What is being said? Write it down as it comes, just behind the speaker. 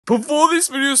Before this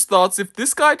video starts, if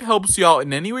this guide helps you out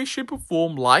in any way, shape or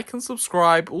form, like and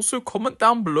subscribe. Also comment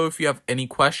down below if you have any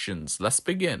questions. Let's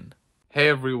begin. Hey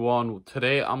everyone,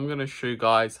 today I'm going to show you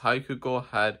guys how you could go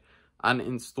ahead and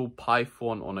install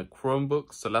Python on a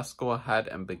Chromebook. So let's go ahead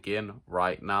and begin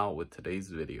right now with today's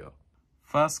video.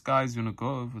 First guys, you're going to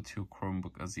go over to your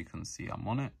Chromebook. As you can see, I'm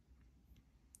on it.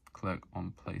 Click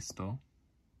on Play Store.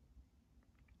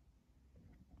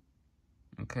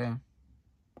 Okay.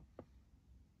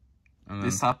 And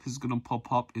this app is going to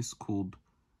pop up. It's called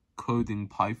Coding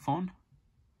Python.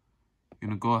 You're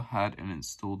going to go ahead and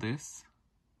install this.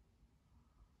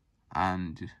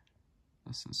 And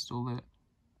let's install it.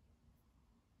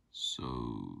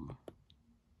 So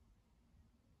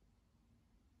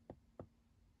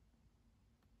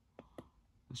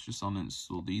let's just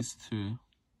uninstall these two.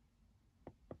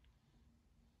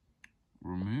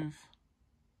 Remove.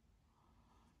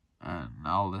 And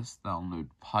now let's download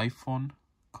Python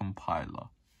compiler.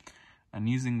 And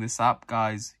using this app,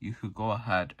 guys, you could go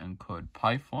ahead and code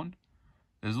Python.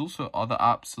 There's also other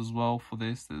apps as well for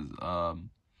this. There's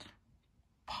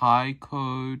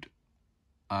PyCode,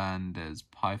 and there's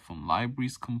Python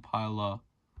libraries compiler,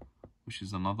 which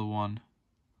is another one.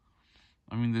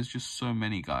 I mean, there's just so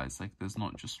many, guys. Like, there's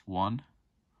not just one.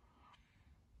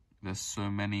 There's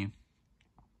so many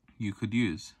you could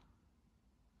use.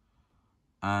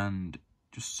 And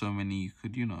just so many you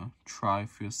could, try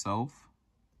for yourself.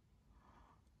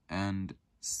 And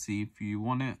see if you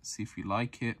want it, see if you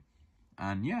like it.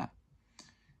 And yeah,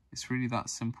 it's really that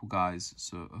simple, guys.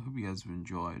 So I hope you guys have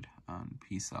enjoyed, and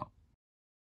peace out.